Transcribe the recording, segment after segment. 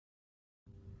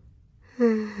Hey,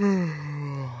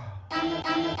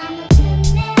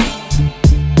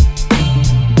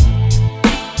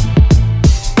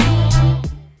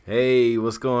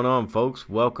 what's going on, folks?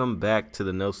 Welcome back to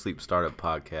the No Sleep Startup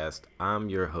Podcast. I'm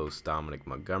your host, Dominic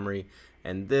Montgomery,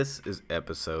 and this is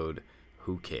episode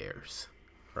Who Cares,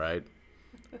 right?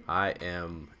 I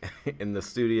am in the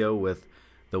studio with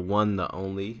the one, the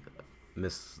only,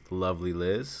 Miss Lovely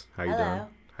Liz. How you doing?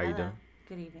 How you doing?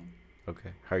 Good evening.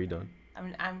 Okay. How are you doing?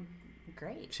 I'm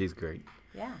great. She's great.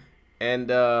 Yeah. And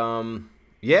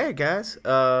yeah, guys,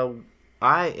 I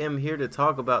am here to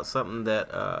talk about something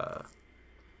that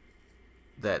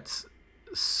that's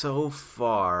so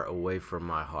far away from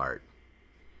my heart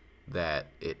that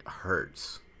it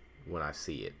hurts when I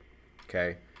see it.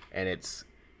 Okay? And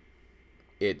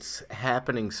it's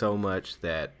happening so much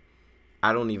that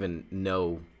I don't even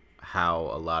know how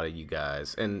a lot of you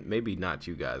guys, and maybe not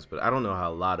you guys, but I don't know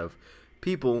how a lot of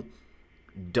people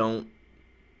don't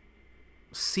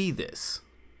see this.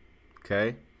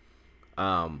 Okay?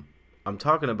 I'm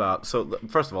talking about, so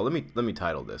first of all, let me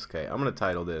title this, okay? I'm going to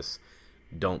title this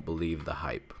Don't Believe the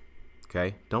Hype.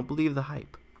 Okay? Don't believe the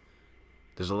hype.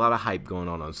 There's a lot of hype going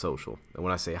on social. And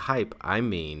when I say hype, I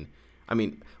mean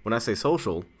when I say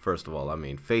social, first of all, I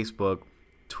mean Facebook,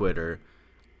 Twitter,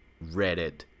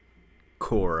 Reddit,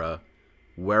 Quora,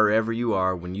 wherever you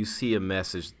are, when you see a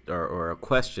message or a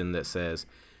question that says,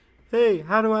 hey,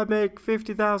 how do I make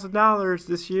 $50,000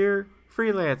 this year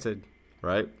freelancing?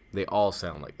 Right? They all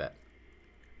sound like that.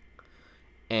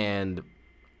 And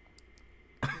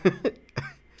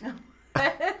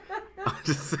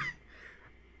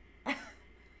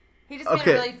He just made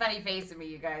a really funny face at me,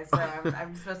 you guys, so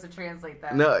I'm supposed to translate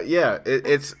that. No, yeah,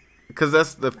 it's because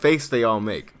that's the face they all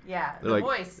make. Yeah, they're the like,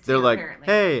 voice, too, they're like, apparently.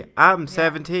 hey, I'm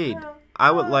 17. Hello.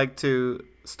 I would like to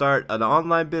start an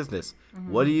online business.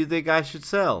 Mm-hmm. What do you think I should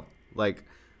sell? Like,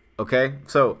 okay,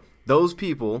 so those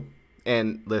people,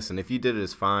 and listen, if you did it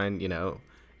as fine,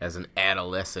 as an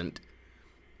adolescent,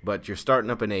 but you're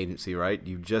starting up an agency, right?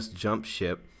 You just jumped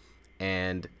ship,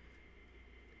 and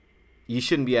you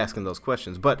shouldn't be asking those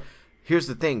questions. But here's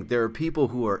the thing. There are people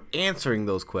who are answering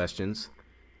those questions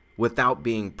without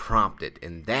being prompted,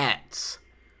 and that's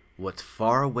what's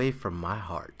far away from my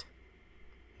heart.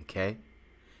 Okay?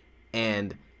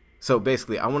 And so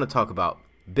basically, I want to talk about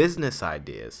business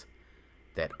ideas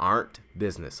that aren't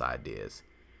business ideas.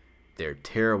 They're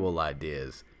terrible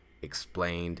ideas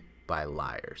explained by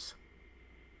liars.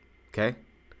 Okay?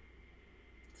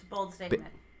 It's a bold statement.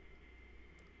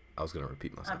 I was going to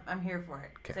repeat myself. I'm here for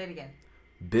it. Okay. Say it again.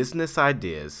 Business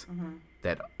ideas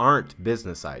that aren't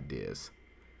business ideas.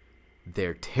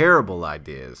 They're terrible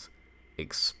ideas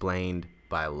explained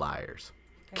by liars.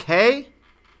 Okay?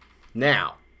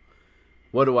 Now,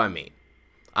 what do I mean?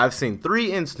 I've seen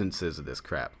 3 instances of this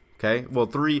crap. Okay? Well,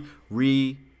 3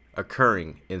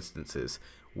 reoccurring instances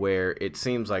where it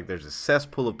seems like there's a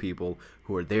cesspool of people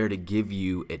who are there to give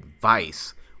you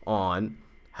advice on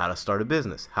how to start a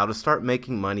business, how to start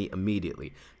making money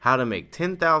immediately, how to make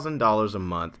 $10,000 a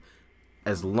month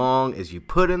as long as you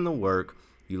put in the work,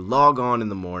 you log on in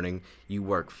the morning, you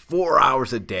work 4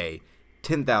 hours a day,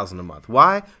 $10,000 a month.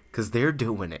 Why? Because they're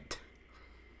doing it.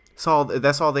 So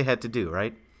that's all they had to do,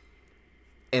 right?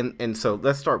 And so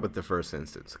let's start with the first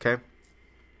instance, okay?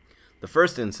 The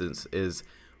first instance is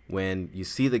when you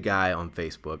see the guy on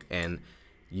Facebook and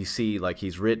you see like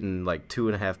he's written like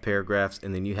 2.5 paragraphs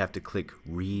and then you have to click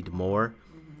read more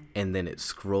and then it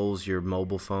scrolls your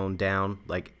mobile phone down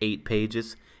like 8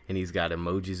 pages and he's got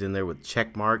emojis in there with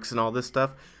check marks and all this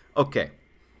stuff. Okay.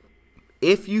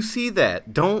 If you see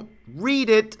that, don't read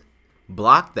it.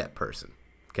 Block that person.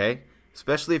 Okay?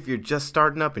 Especially if you're just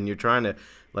starting up and you're trying to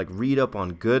like read up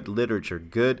on good literature,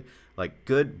 good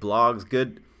blogs,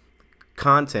 good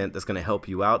content that's going to help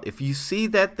you out. If you see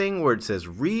that thing where it says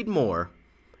read more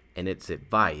and it's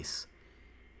advice,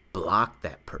 block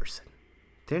that person.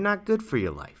 They're not good for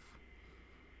your life.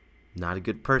 Not a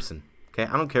good person. Okay?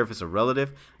 I don't care if it's a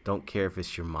relative. I don't care if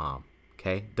it's your mom.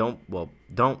 Okay? Don't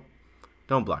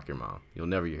block your mom. You'll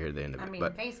never hear the end of it.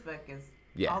 But Facebook is,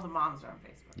 yeah. All the moms are on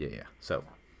Facebook. Yeah. So,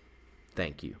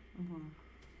 thank you.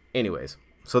 Anyways,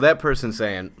 so that person's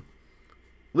saying,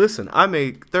 listen, I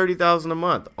make $30,000 a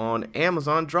month on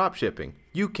Amazon dropshipping.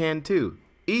 You can too.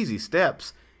 Easy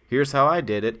steps. Here's how I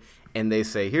did it. And they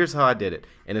say, here's how I did it.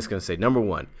 And it's going to say, number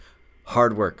 1,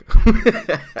 hard work.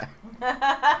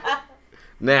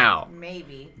 Now,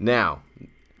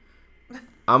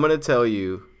 I'm going to tell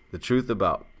you the truth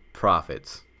about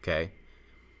profits, okay?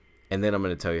 And then I'm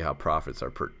going to tell you how profits are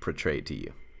portrayed to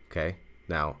you, okay?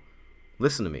 Now,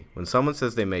 listen to me. When someone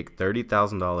says they make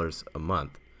 $30,000 a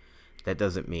month, that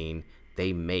doesn't mean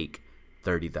they make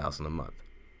 $30,000 a month.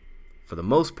 For the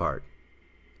most part,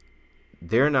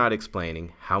 they're not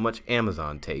explaining how much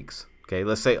Amazon takes. Okay,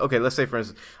 let's say for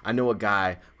instance, I know a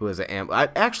guy who has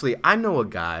I know a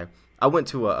guy. I went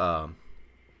to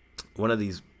one of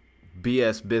these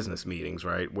BS business meetings,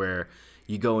 right, where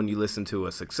you go and you listen to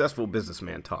a successful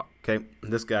businessman talk. Okay,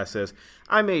 this guy says,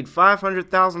 "I made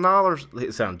 $500,000."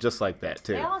 It sounds just like that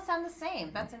too. They all sound the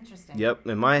same. That's interesting. Yep,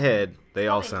 in my head, they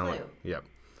all sound like. Yep.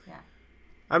 Yeah.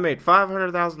 I made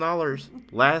 $500,000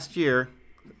 last year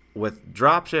with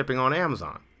drop shipping on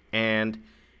Amazon, and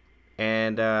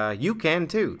you can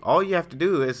too. All you have to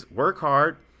do is work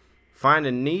hard, find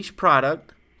a niche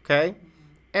product, okay,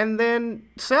 and then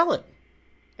sell it,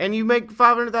 and you make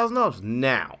 $500,000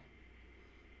 now.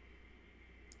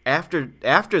 After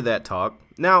that talk,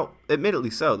 now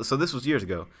admittedly so this was years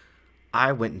ago,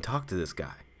 I went and talked to this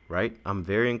guy, right? I'm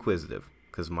very inquisitive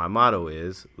because my motto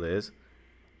is, Liz,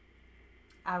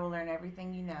 I will learn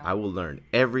everything you know. I will learn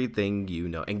everything you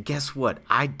know. And guess what?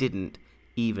 I didn't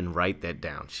even write that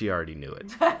down. She already knew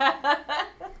it.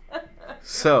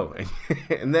 So,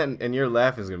 and your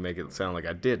laugh is going to make it sound like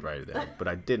I did write it down, but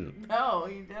I didn't. No,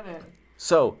 you didn't.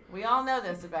 So we all know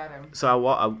this about him. So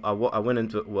I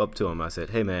went up to him. I said,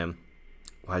 "Hey, man,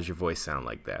 why does your voice sound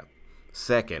like that?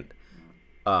 Second,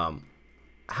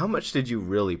 how much did you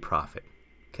really profit?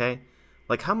 Okay,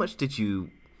 like how much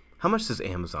does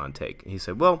Amazon take?" And he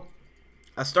said, "Well,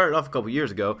 I started off a couple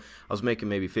years ago. I was making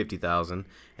maybe 50,000,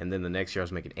 and then the next year I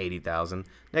was making 80,000.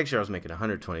 Next year I was making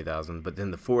 120,000, but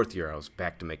then the fourth year I was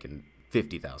back to making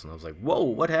 50,000." I was like, "Whoa,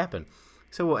 what happened?"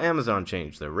 He said, "Well, Amazon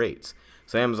changed their rates.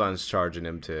 So Amazon's charging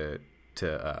him to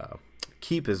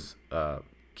keep his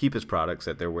products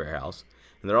at their warehouse,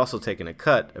 and they're also taking a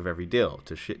cut of every deal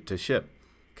to ship.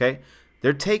 Okay,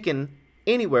 they're taking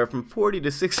anywhere from 40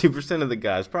 to 60% of the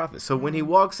guy's profit. So when he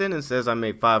walks in and says, 'I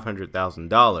made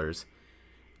 $500,000,'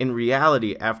 in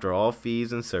reality, after all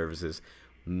fees and services,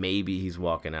 maybe he's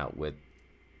walking out with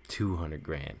 200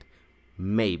 grand,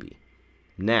 maybe.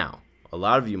 Now, a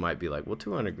lot of you might be like, well,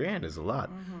 200 grand is a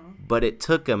lot, but it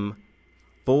took him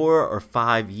 4 or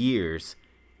 5 years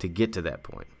to get to that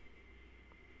point.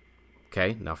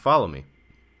 Okay, now follow me.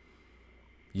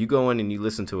 You go in and you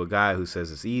listen to a guy who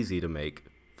says it's easy to make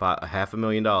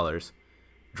 $500,000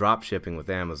 drop shipping with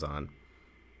Amazon.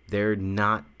 They're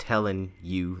not telling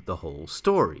you the whole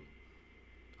story.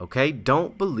 Okay,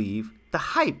 don't believe the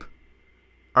hype.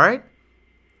 All right,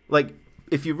 like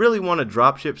if you really want a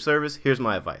drop ship service, here's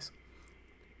my advice.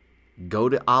 Go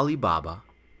to Alibaba.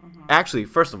 Actually,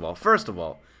 first of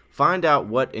all, find out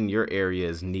what in your area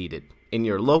is needed, in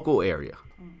your local area.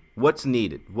 What's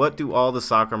needed? What do all the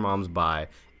soccer moms buy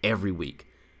every week,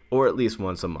 or at least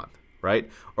once a month, right?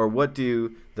 Or what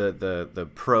do the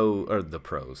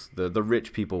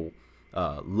rich people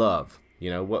love? You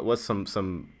know, what's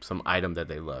some item that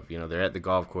they love? You know, they're at the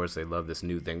golf course, they love this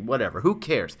new thing, whatever. Who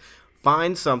cares?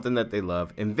 Find something that they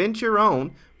love, invent your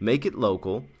own, make it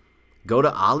local. Go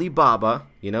to Alibaba,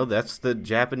 you know, that's the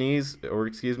Japanese, or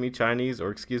Chinese,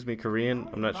 or Korean.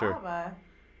 Alibaba. I'm not sure.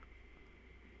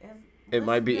 It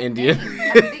might be Indian.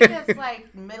 I think it's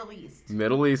like Middle East.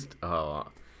 Middle East? Oh.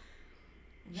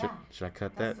 Yeah. Should I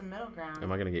cut that's that? The middle ground.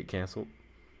 Am I going to get canceled?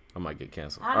 I might get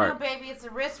canceled. I don't know, baby. It's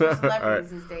a risk for celebrities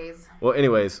these days. Well,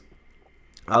 anyways,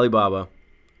 Alibaba,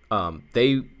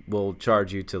 they will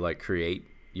charge you to, like, create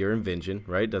your invention,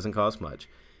 right? Doesn't cost much.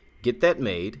 Get that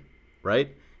made,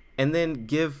 right? And then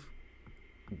give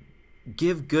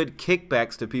good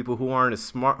kickbacks to people who aren't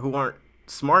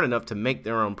smart enough to make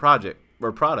their own project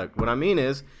or product. What I mean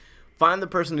is, find the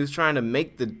person who's trying to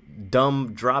make the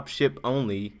dumb drop ship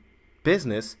only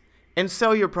business and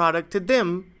sell your product to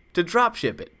them to drop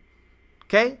ship it.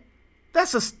 Okay?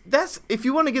 That's if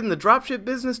you want to get in the drop ship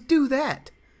business, do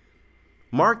that.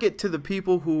 Market to the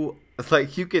people who,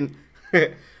 like, you can.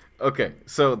 Okay,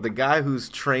 so the guy who's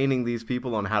training these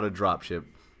people on how to drop ship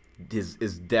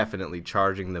is definitely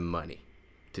charging them money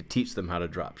to teach them how to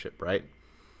drop ship, right?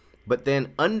 But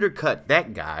then undercut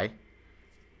that guy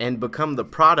and become the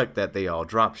product that they all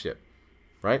drop ship,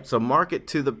 right? So market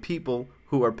to the people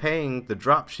who are paying the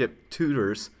drop ship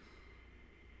tutors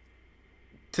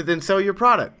to then sell your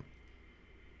product.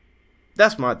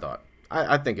 That's my thought.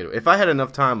 I think if I had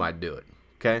enough time, I'd do it.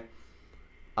 Okay.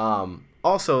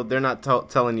 Also, they're not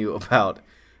telling you about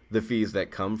the fees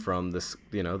that come from this,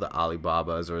 you know, the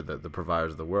Alibabas or the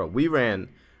providers of the world.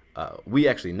 We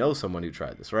actually know someone who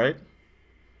tried this, right?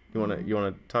 You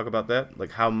wanna talk about that?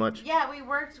 Like how much? Yeah, we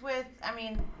worked with.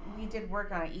 We did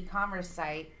work on an e-commerce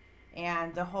site,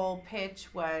 and the whole pitch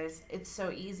was, "It's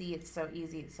so easy, it's so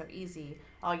easy, it's so easy.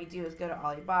 All you do is go to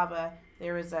Alibaba."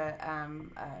 There was a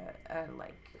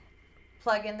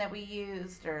plugin that we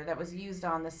used, or that was used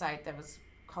on the site, that was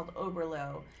called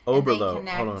Oberlo. Oberlo.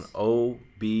 Hold on.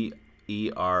 O-B-E-R-O.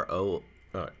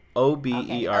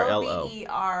 O-B-E-R-L-O.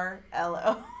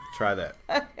 O-B-E-R-L-O. Try that.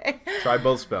 Okay. Try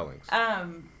both spellings.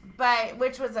 But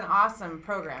which was an awesome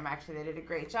program. Actually, they did a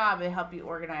great job. They help you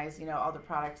organize, all the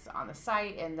products on the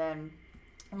site, and then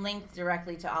link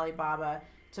directly to Alibaba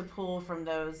to pull from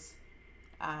those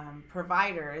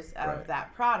providers of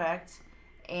that product.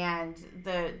 And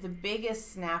the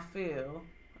biggest snafu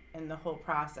in the whole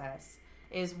process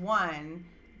is, one,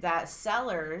 that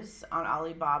sellers on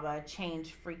Alibaba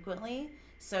change frequently.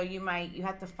 So you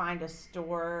have to find a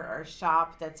store or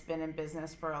shop that's been in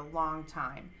business for a long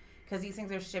time, because these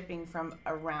things are shipping from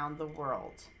around the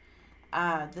world.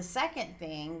 The second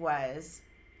thing was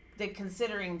that,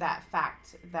 considering that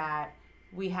fact that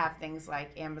we have things like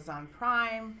Amazon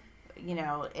Prime,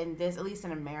 in this, at least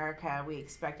in America, we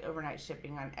expect overnight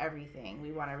shipping on everything.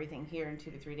 We want everything here in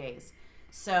 2 to 3 days.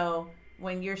 So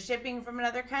when you're shipping from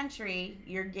another country,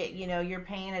 you're paying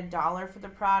 $1 for the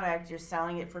product. You're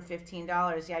selling it for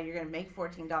 $15. Yeah, you're going to make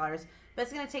 $14, but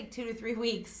it's going to take 2 to 3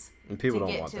 weeks and people to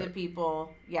don't get want to that. the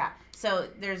people. Yeah, so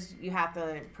you have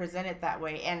to present it that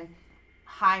way, and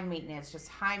high maintenance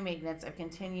of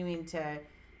continuing to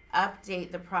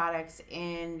update the products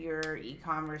in your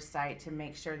e-commerce site to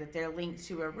make sure that they're linked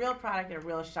to a real product, a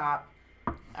real shop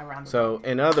around the world. So,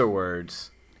 in other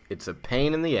words, it's a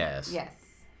pain in the ass. Yes.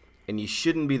 And you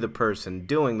shouldn't be the person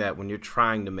doing that when you're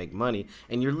trying to make money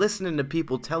and you're listening to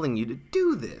people telling you to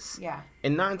do this. Yeah.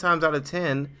 And 9 times out of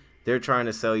 10, they're trying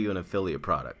to sell you an affiliate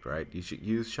product, right? You should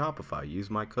use Shopify. Use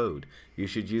my code. You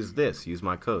should use this. Use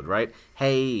my code, right?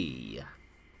 Hey.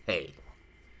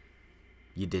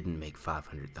 You didn't make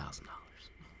 $500,000.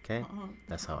 Okay?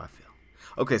 That's how I feel.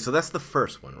 Okay, so that's the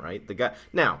first one, right?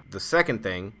 Now, the second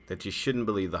thing that you shouldn't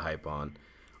believe the hype on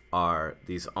are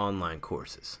these online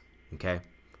courses. Okay?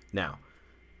 Now,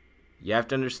 you have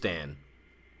to understand,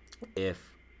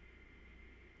 if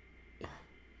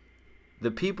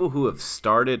the people who have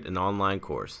started an online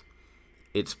course,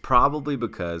 it's probably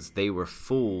because they were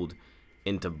fooled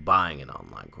into buying an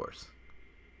online course.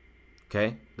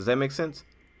 Okay? Does that make sense?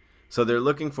 So they're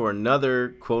looking for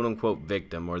another quote-unquote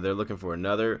victim, or they're looking for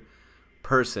another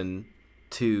person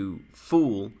to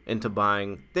fool into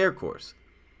buying their course.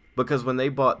 Because when they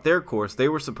bought their course, they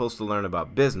were supposed to learn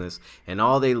about business, and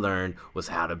all they learned was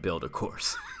how to build a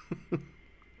course.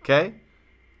 Okay?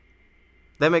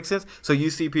 That makes sense? So you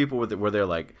see people where they're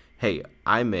like, hey,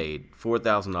 I made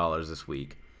 $4,000 this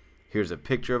week. Here's a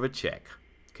picture of a check,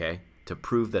 okay, to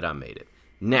prove that I made it.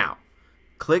 Now,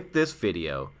 click this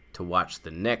video to watch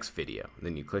the next video. And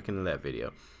then you click into that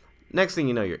video. Next thing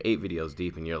you know, you're 8 videos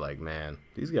deep, and you're like, man,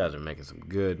 these guys are making some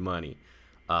good money.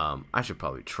 I should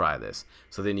probably try this.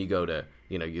 So then you go to,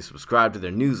 you subscribe to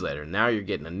their newsletter. Now you're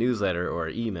getting a newsletter or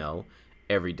an email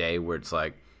every day where it's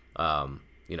like,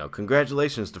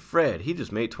 congratulations to Fred. He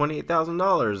just made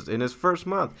 $28,000 in his first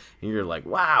month. And you're like,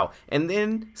 wow. And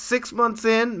then 6 months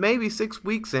in, maybe 6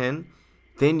 weeks in,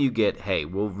 then you get, hey,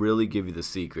 we'll really give you the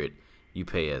secret. You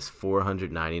pay us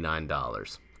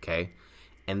 $499, okay?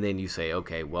 And then you say,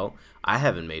 okay, well, I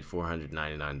haven't made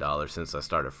 $499 since I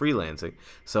started freelancing,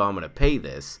 so I'm going to pay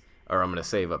this, or I'm going to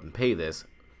save up and pay this.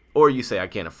 Or you say, I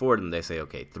can't afford it, and they say,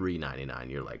 okay, $399.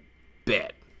 You're like,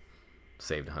 bet.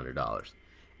 Saved $100.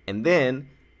 And then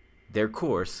their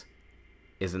course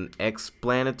is an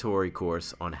explanatory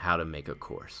course on how to make a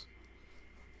course.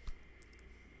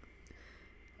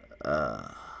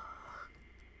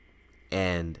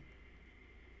 And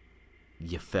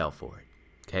you fell for it,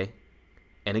 okay?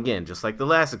 And again, just like the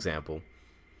last example,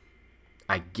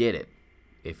 I get it.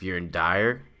 If you're in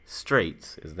dire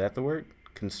straits, is that the word?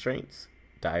 Constraints?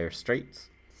 Dire straits?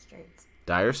 Straits.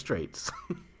 Dire straits.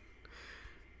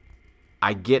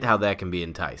 I get how that can be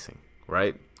enticing,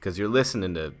 right? Because you're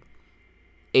listening to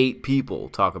 8 people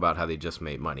talk about how they just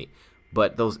made money.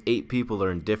 But those 8 people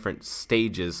are in different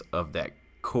stages of that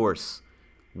course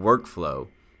workflow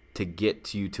to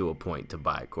get you to a point to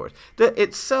buy a course.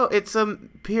 It's a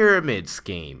pyramid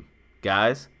scheme,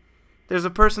 guys. There's a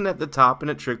person at the top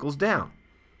and it trickles down,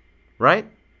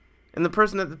 right? And the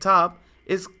person at the top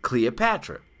is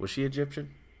Cleopatra. Was she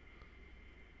Egyptian?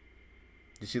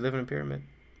 Did she live in a pyramid?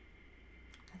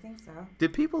 I think so.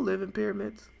 Did people live in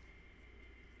pyramids?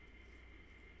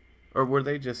 Or were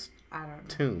they just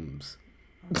tombs?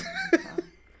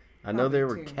 I know there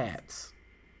were tombs. cats.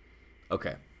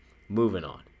 Okay, moving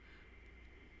on.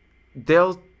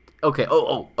 Okay.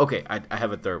 I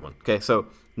have a third one. Okay, so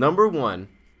number one,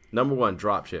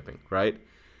 drop shipping, right?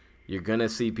 You're gonna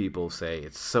see people say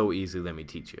it's so easy, let me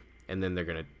teach you, and then they're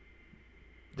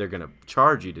gonna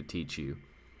charge you to teach you,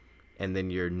 and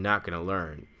then you're not going to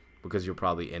learn because you'll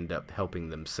probably end up helping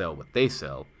them sell what they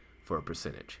sell for a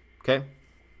percentage. Okay?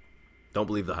 Don't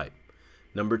believe the hype.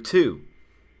 Number 2,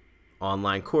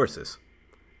 online courses.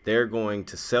 They're going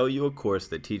to sell you a course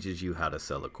that teaches you how to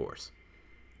sell a course.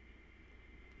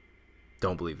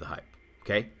 Don't believe the hype.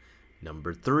 Okay?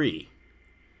 Number 3.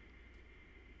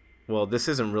 Well, this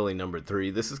isn't really number 3.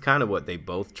 This is kind of what they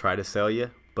both try to sell you.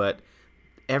 But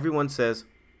everyone says,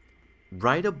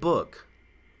 write a book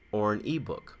or an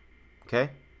ebook.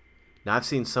 Okay? Now, I've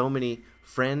seen so many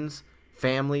friends,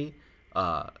 family,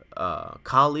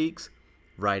 colleagues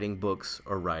writing books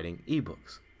or writing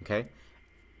ebooks. Okay?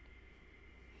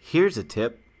 Here's a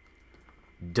tip.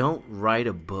 Don't write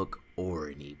a book or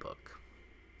an ebook.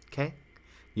 Okay?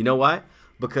 You know why?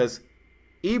 Because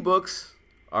ebooks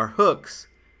are hooks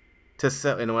to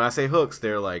sell. And when I say hooks,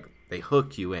 they're like, they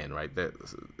hook you in, right?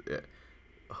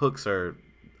 Hooks are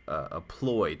a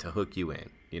ploy to hook you in.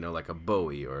 You know, like a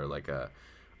buoy or like a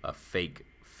fake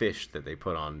fish that they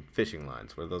put on fishing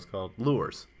lines. What are those called?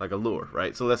 Lures. Like a lure,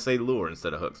 right? So let's say lure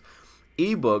instead of hooks.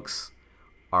 Ebooks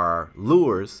are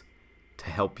lures to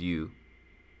help you.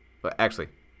 But actually,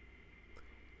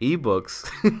 ebooks,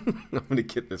 I'm going to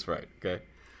get this right, okay?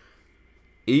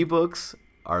 Ebooks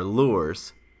are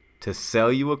lures to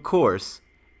sell you a course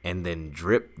and then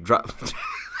drop.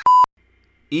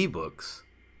 Ebooks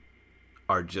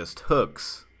are just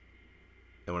hooks.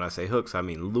 And when I say hooks, I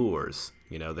mean lures.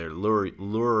 You know, they're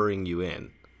luring you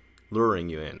in.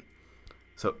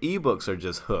 So ebooks are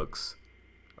just hooks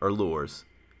or lures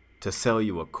to sell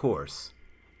you a course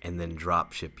and then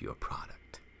drop ship you a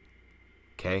product.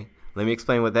 Okay? Let me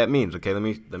explain what that means. Okay, let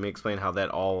me explain how that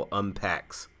all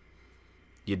unpacks.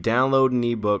 You download an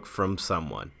ebook from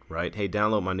someone, right? Hey,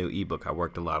 download my new ebook. I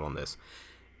worked a lot on this.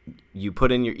 You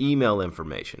put in your email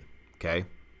information, okay?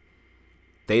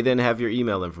 They then have your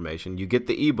email information. You get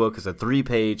the ebook as a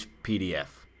 3-page PDF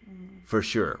for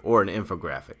sure, or an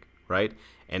infographic, right?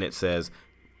 And it says,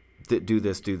 do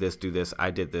this, do this, do this. I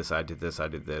did this, I did this, I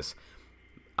did this.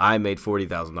 I made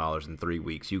 $40,000 in 3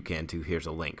 weeks. You can too. Here's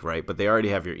a link, right? But they already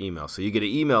have your email. So you get an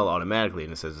email automatically,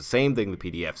 and it says the same thing the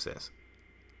PDF says.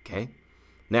 Okay?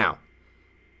 Now,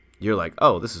 you're like,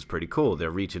 oh, this is pretty cool.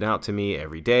 They're reaching out to me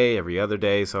every day, every other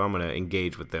day, so I'm going to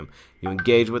engage with them. You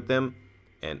engage with them,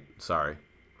 and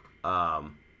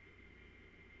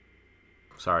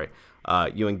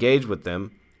you engage with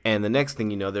them, and the next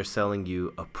thing you know, they're selling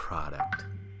you a product.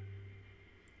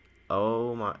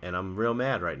 Oh, my, and I'm real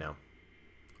mad right now.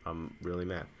 I'm really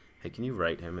mad. Hey, can you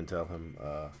write him and tell him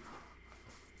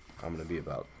I'm going to be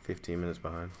about 15 minutes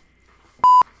behind?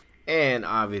 And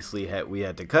obviously we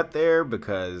had to cut there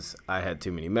because I had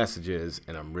too many messages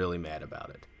and I'm really mad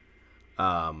about it.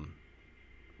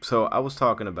 So I was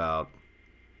talking about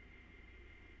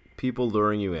people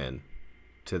luring you in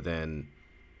to then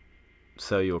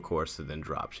sell you a course to then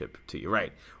drop ship to you.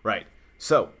 Right.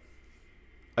 So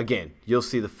again, you'll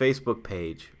see the Facebook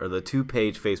page or the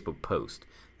 2-page Facebook post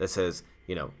that says,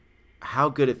 you know, how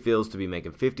good it feels to be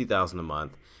making $50,000 a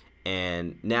month,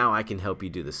 and now I can help you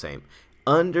do the same.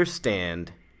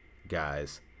 Understand,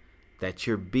 guys, that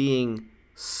you're being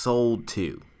sold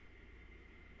to.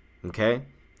 Okay?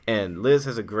 And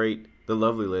the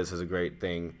lovely Liz has a great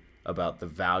thing about the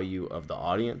value of the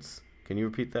audience. Can you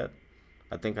repeat that?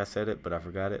 I think I said it, but I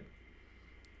forgot it.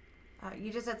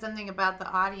 You just said something about the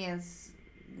audience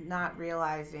not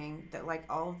realizing that, like,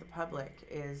 all of the public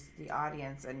is the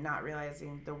audience and not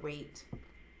realizing the weight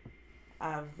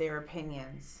of their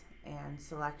opinions and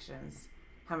selections,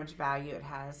 how much value it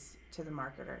has to the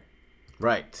marketer.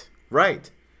 Right.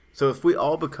 So if we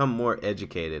all become more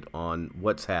educated on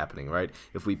what's happening, right?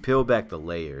 If we peel back the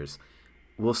layers,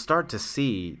 we'll start to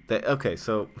see that, okay,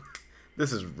 so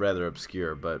this is rather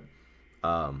obscure, but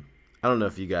I don't know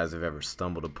if you guys have ever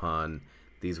stumbled upon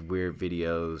these weird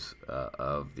videos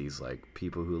of these like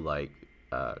people who like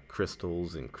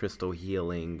crystals and crystal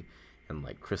healing and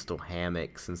like crystal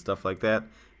hammocks and stuff like that.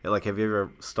 Like, have you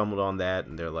ever stumbled on that?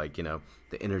 And they're like, you know,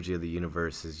 the energy of the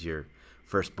universe is your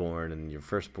firstborn, and your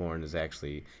firstborn is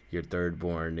actually your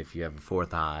thirdborn if you have a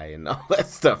fourth eye, and all that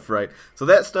stuff, right? So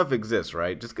that stuff exists,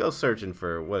 right? Just go searching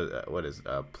for what is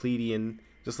Pleiadian.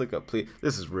 Just look up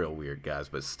This is real weird, guys,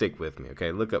 but stick with me,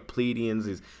 okay? Look up Pleiadians,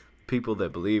 these people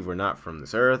that believe we're not from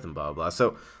this earth, and blah blah.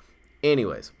 So,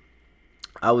 anyways,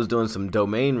 I was doing some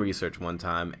domain research one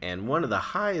time, and one of the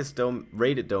highest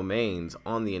rated domains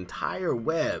on the entire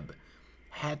web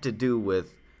had to do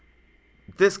with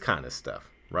this kind of stuff,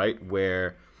 right?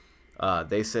 Where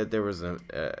they said there was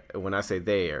when I say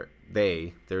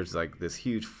there's like this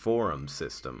huge forum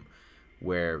system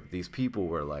where these people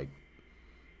were like,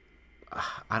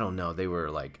 I don't know, they were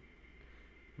like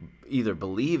either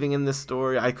believing in this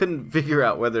story. I couldn't figure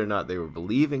out whether or not they were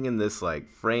believing in this like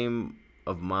frame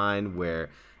of mind where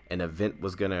an event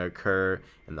was going to occur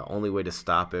and the only way to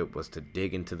stop it was to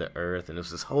dig into the earth. And it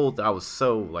was this whole, I was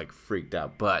so like freaked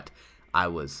out, but I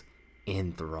was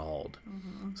enthralled.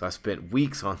 So I spent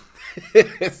weeks on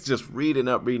it's just reading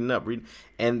up. And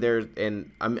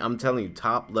I'm telling you,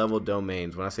 top level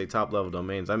domains. When I say top level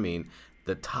domains, I mean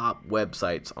the top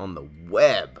websites on the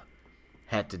web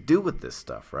had to do with this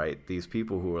stuff, right? These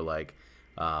people who were like,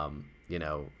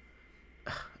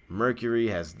 Mercury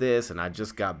has this, and I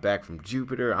just got back from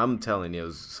Jupiter. I'm telling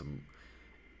you,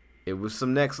 it was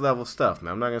some next level stuff,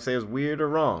 man. I'm not gonna say it was weird or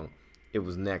wrong. It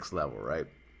was next level, right?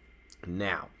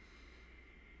 Now,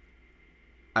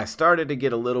 I started to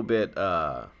get a little bit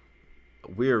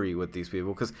weary with these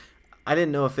people because I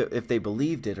didn't know if they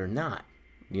believed it or not.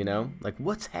 You know, like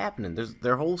what's happening?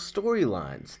 Their whole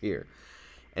storylines here,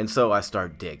 and so I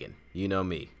start digging. You know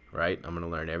me, right? I'm gonna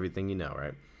learn everything you know,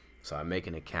 right? So I make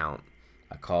an account.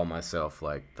 I call myself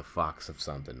like the fox of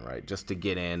something, right? Just to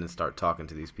get in and start talking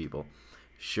to these people.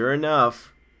 Sure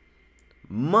enough,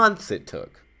 months it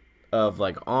took of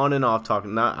like on and off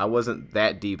talking. I wasn't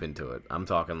that deep into it. I'm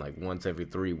talking like once every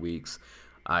 3 weeks,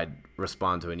 I'd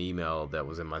respond to an email that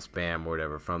was in my spam or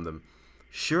whatever from them.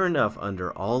 Sure enough,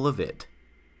 under all of it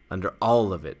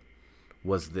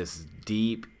was this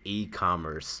deep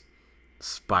e-commerce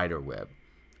spider web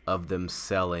of them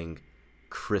selling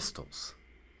crystals.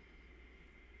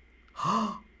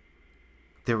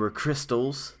 There were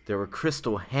crystals, there were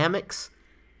crystal hammocks,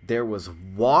 there was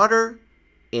water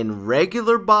in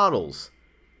regular bottles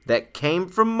that came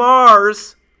from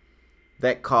Mars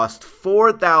that cost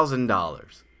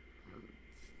 $4,000.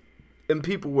 And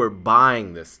people were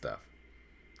buying this stuff.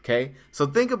 Okay? So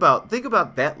think about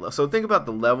that. So think about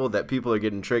the level that people are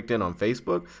getting tricked in on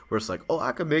Facebook, where it's like, oh,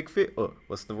 I can make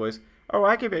what's the voice? Oh,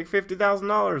 I can make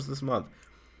 $50,000 this month.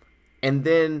 And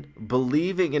then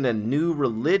believing in a new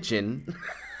religion,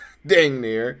 dang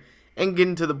near, and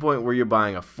getting to the point where you're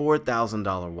buying a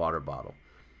 $4,000 water bottle.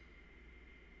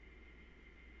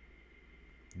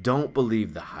 Don't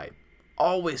believe the hype.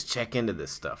 Always check into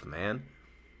this stuff, man.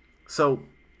 So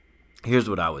here's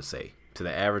what I would say to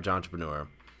the average entrepreneur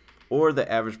or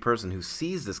the average person who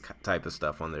sees this type of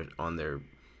stuff on their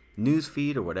news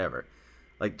feed or whatever.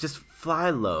 Like, just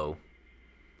fly low,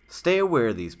 stay aware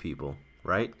of these people,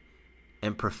 right?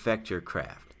 And perfect your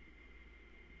craft.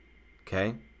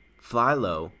 Okay? Fly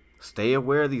low, stay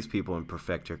aware of these people, and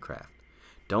perfect your craft.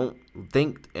 Don't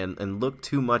think and look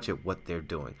too much at what they're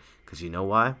doing. Because you know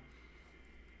why?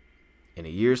 In a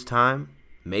year's time,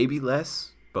 maybe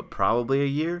less, but probably a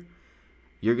year,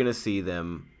 you're going to see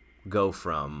them go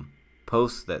from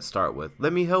posts that start with,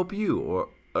 let me help you,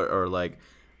 or like,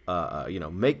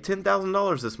 make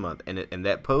 $10,000 this month. And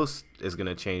that post is going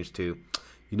to change to,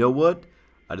 you know what?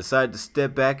 I decided to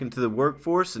step back into the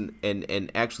workforce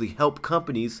and actually help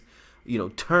companies,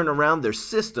 turn around their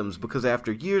systems because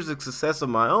after years of success of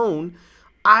my own,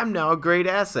 I'm now a great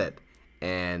asset.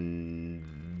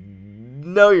 And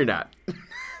no, you're not.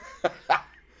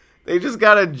 They just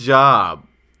got a job.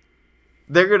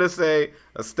 They're going to say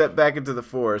a step back into the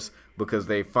force because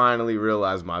they finally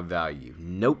realized my value.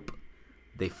 Nope.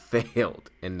 They failed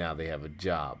and now they have a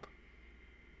job.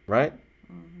 Right?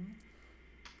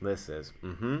 Liz says,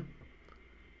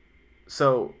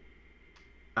 So,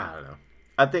 I don't know.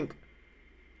 I think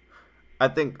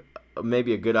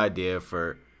maybe a good idea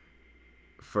for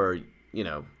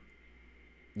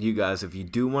you guys, if you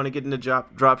do want to get into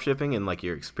drop shipping and like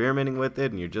you're experimenting with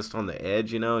it and you're just on the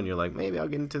edge, and you're like, maybe I'll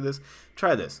get into this.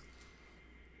 Try this.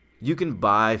 You can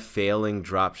buy failing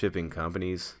drop shipping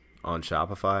companies on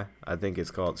Shopify. I think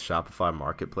it's called Shopify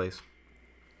Marketplace.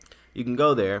 You can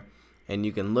go there and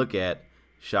you can look at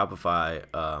Shopify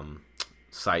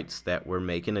sites that were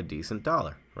making a decent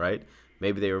dollar, right?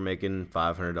 Maybe they were making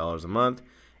 $500 a month,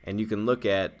 and you can look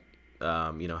at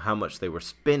how much they were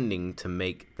spending to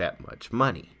make that much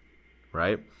money,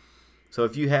 right? So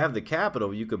if you have the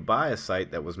capital, you could buy a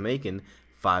site that was making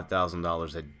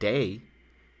 $5,000 a day,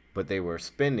 but they were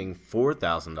spending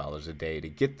 $4,000 a day to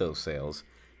get those sales,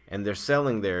 and they're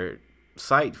selling their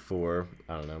site for,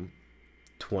 I don't know,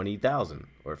 $20,000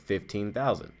 or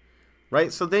 $15,000.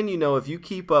 Right? So then, if you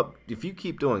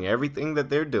keep doing everything that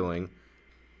they're doing,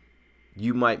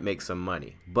 you might make some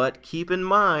money. But keep in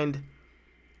mind,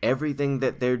 everything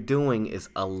that they're doing is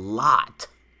a lot.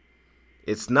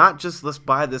 It's not just let's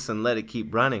buy this and let it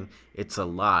keep running. It's a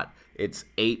lot. It's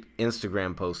 8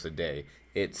 Instagram posts a day.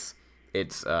 It's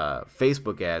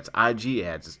Facebook ads, IG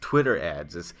ads, it's Twitter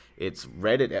ads, it's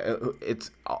Reddit.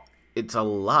 It's a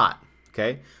lot.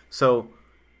 Okay? So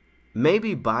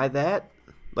maybe buy that.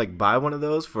 like buy one of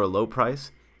those for a low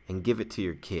price and give it to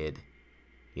your kid,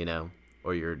 you know,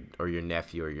 or your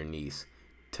nephew or your niece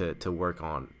to work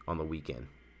on the weekend,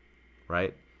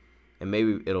 right? And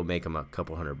maybe it'll make them a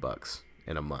couple $100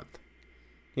 in a month.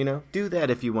 You know, do that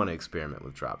if you want to experiment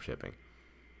with drop shipping.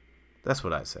 That's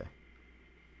what I say.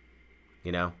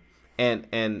 You know, and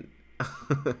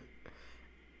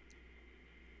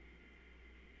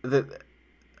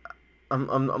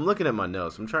I'm looking at my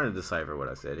notes. I'm trying to decipher what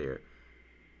I said here.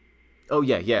 Oh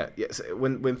yeah.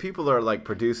 When people are like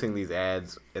producing these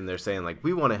ads and they're saying like,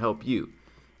 we want to help you,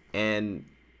 and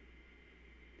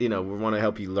you know, we want to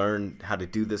help you learn how to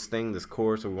do this thing, this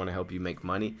course, or we want to help you make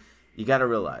money. You got to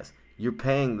realize you're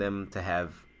paying them to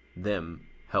have them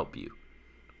help you,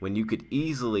 when you could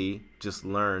easily just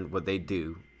learn what they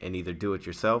do and either do it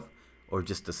yourself or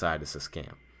just decide it's a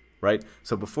scam, right?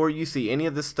 So before you see any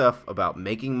of this stuff about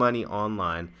making money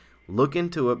online, look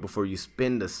into it before you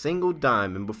spend a single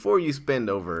dime, and before you spend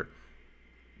over,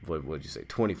 what would you say,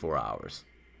 24 hours.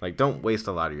 Like, don't waste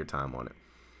a lot of your time on it.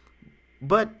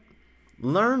 But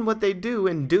learn what they do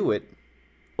and do it,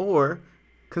 or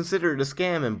consider it a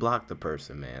scam and block the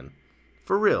person, man.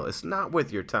 For real, it's not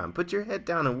worth your time. Put your head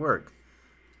down and work.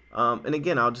 And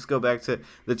again, I'll just go back to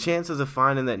the chances of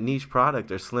finding that niche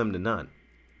product are slim to none.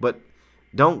 But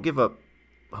don't give up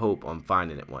hope on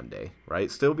finding it one day, right?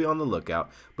 Still be on the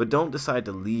lookout, but don't decide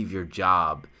to leave your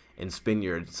job and spend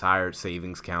your entire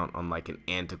savings account on like an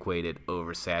antiquated,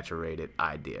 oversaturated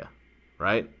idea,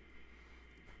 right?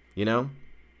 You know?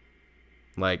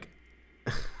 Like,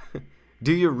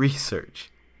 do your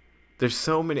research. There's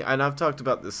so many, and I've talked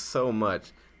about this so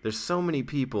much. There's so many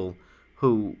people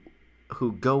who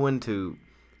go into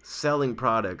selling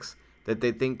products that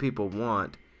they think people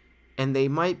want, and they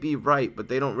might be right, but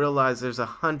they don't realize there's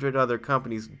 100 other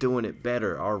companies doing it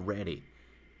better already.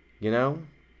 You know?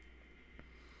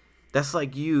 That's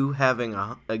like you having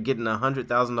getting a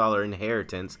 $100,000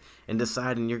 inheritance and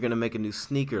deciding you're going to make a new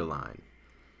sneaker line.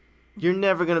 You're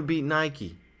never going to beat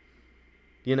Nike.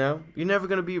 You know? You're never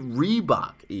going to beat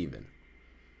Reebok even.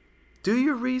 Do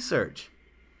your research.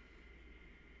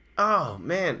 Oh,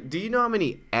 man. Do you know how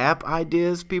many app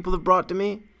ideas people have brought to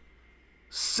me?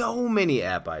 So many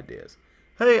app ideas.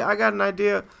 Hey, I got an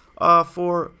idea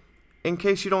for, in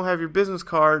case you don't have your business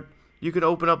card, you can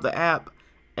open up the app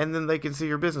and then they can see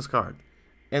your business card.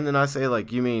 And then I say,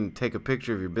 like, you mean take a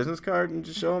picture of your business card and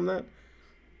just show them that?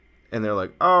 And they're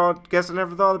like, oh, guess I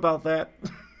never thought about that.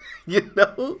 You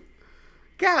know?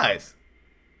 Guys,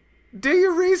 do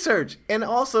your research. And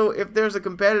also, if there's a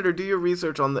competitor, do your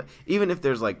research on even if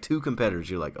there's like two competitors,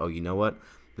 you're like, oh, you know what?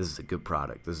 This is a good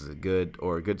product. This is a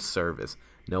good service.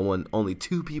 Only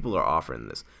two people are offering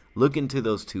this. Look into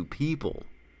those two people,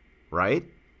 right?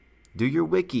 Do your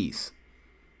wikis.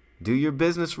 Do your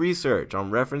business research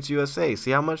on Reference USA.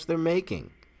 See how much they're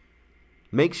making.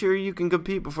 Make sure you can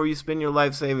compete before you spend your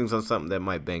life savings on something that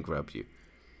might bankrupt you.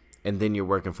 And then you're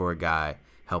working for a guy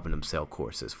helping him sell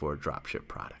courses for a dropship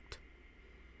product.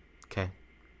 Okay?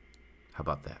 How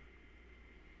about that?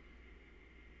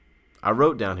 I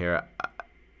wrote down here,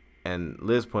 and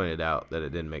Liz pointed out that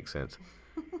it didn't make sense.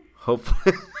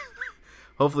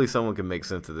 Hopefully someone can make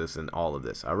sense of this and all of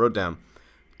this. I wrote down,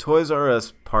 Toys R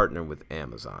Us partner with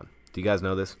Amazon. Do you guys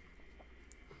know this?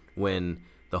 When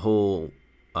the whole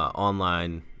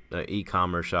online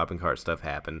e-commerce shopping cart stuff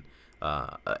happened,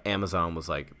 Amazon was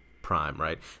like prime,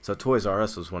 right? So Toys R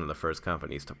Us was one of the first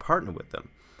companies to partner with them.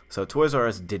 So Toys R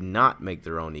Us did not make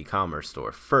their own e-commerce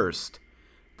store. First,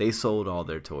 they sold all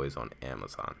their toys on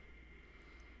Amazon.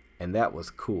 And that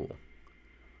was cool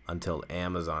until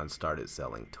Amazon started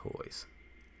selling toys.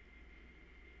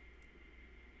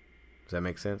 Does that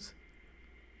make sense?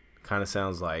 Kind of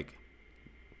sounds like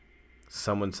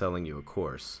someone selling you a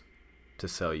course to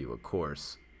sell you a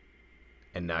course,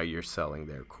 and now you're selling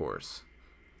their course.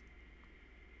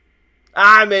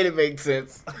 I made it make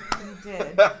sense. You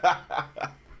did.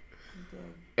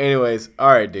 Anyways, all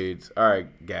right, dudes. All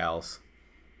right, gals.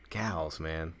 Gals,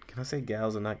 man. Can I say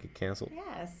gals and not get canceled?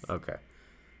 Yes. Okay.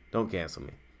 Don't cancel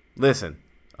me. Listen,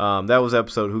 that was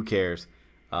episode Who Cares?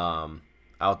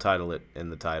 I'll title it in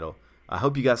the title. I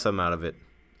hope you got something out of it.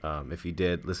 If you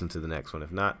did, listen to the next one.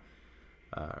 If not,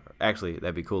 actually,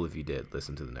 that'd be cool if you did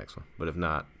listen to the next one. But if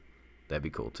not, that'd be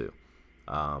cool too.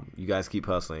 You guys keep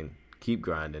hustling, keep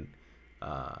grinding,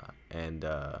 and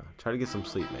try to get some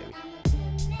sleep maybe.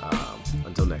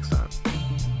 Until next time.